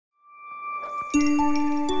I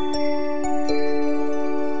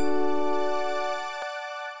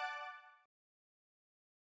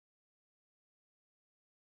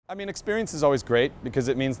mean, experience is always great because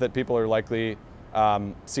it means that people are likely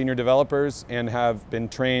senior developers and have been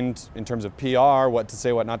trained in terms of PR, what to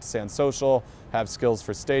say, what not to say on social, have skills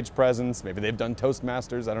for stage presence. Maybe they've done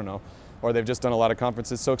Toastmasters, I don't know, or they've just done a lot of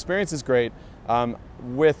conferences. So experience is great.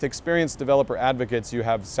 With experienced developer advocates, you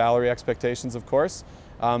have salary expectations, of course,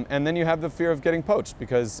 and then you have the fear of getting poached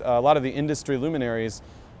because a lot of the industry luminaries,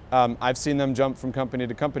 I've seen them jump from company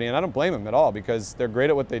to company, and I don't blame them at all because they're great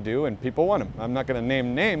at what they do and people want them. I'm not going to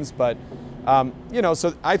name names, but you know,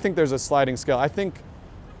 so I think there's a sliding scale. I think,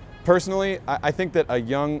 personally, I think that a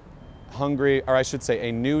young, hungry, or I should say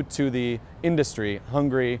a new to the industry,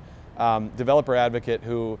 hungry developer advocate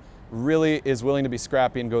who really is willing to be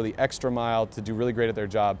scrappy and go the extra mile to do really great at their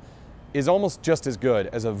job is almost just as good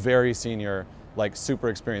as a very senior, like super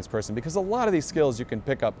experienced person, because a lot of these skills you can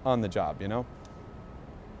pick up on the job, you know?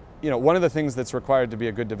 You know, one of the things that's required to be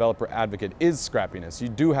a good developer advocate is scrappiness. You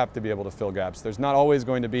do have to be able to fill gaps. There's not always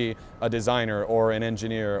going to be a designer or an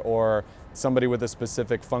engineer or somebody with a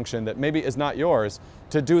specific function that maybe is not yours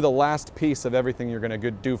to do the last piece of everything you're going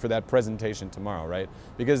to do for that presentation tomorrow, right?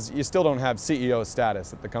 Because you still don't have CEO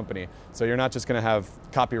status at the company, so you're not just going to have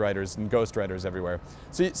copywriters and ghostwriters everywhere.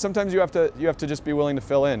 So sometimes you have to just be willing to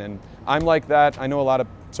fill in, and I'm like that. I know a lot of,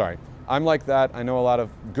 I'm like that. I know a lot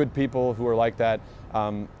of good people who are like that.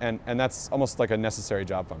 And that's almost like a necessary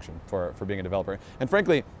job function for being a developer. And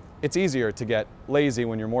frankly, it's easier to get lazy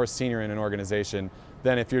when you're more senior in an organization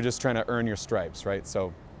than if you're just trying to earn your stripes, right?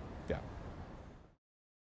 So